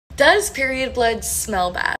Does period blood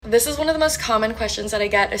smell bad? This is one of the most common questions that I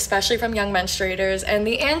get, especially from young menstruators, and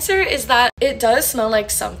the answer is that it does smell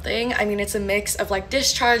like something. I mean, it's a mix of like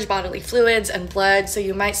discharge, bodily fluids, and blood, so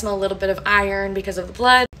you might smell a little bit of iron because of the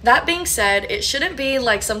blood. That being said, it shouldn't be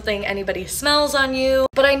like something anybody smells on you,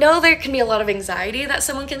 but I know there can be a lot of anxiety that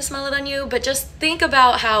someone can smell it on you, but just think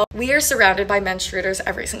about how we are surrounded by menstruators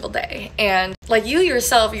every single day, and like you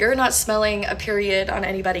yourself, you're not smelling a period on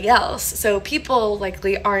anybody else, so people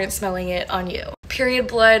likely aren't smelling it on you. Period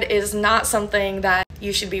blood is not something that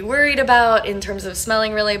you should be worried about in terms of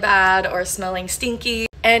smelling really bad or smelling stinky.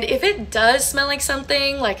 And if it does smell like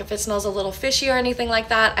something, like if it smells a little fishy or anything like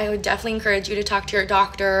that, I would definitely encourage you to talk to your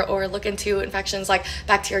doctor or look into infections like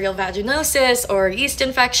bacterial vaginosis or yeast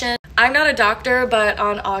infection. I'm not a doctor, but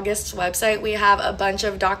on August's website, we have a bunch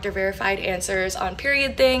of doctor verified answers on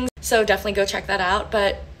period things. So definitely go check that out.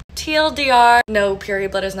 But TLDR, no,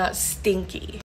 period blood is not stinky.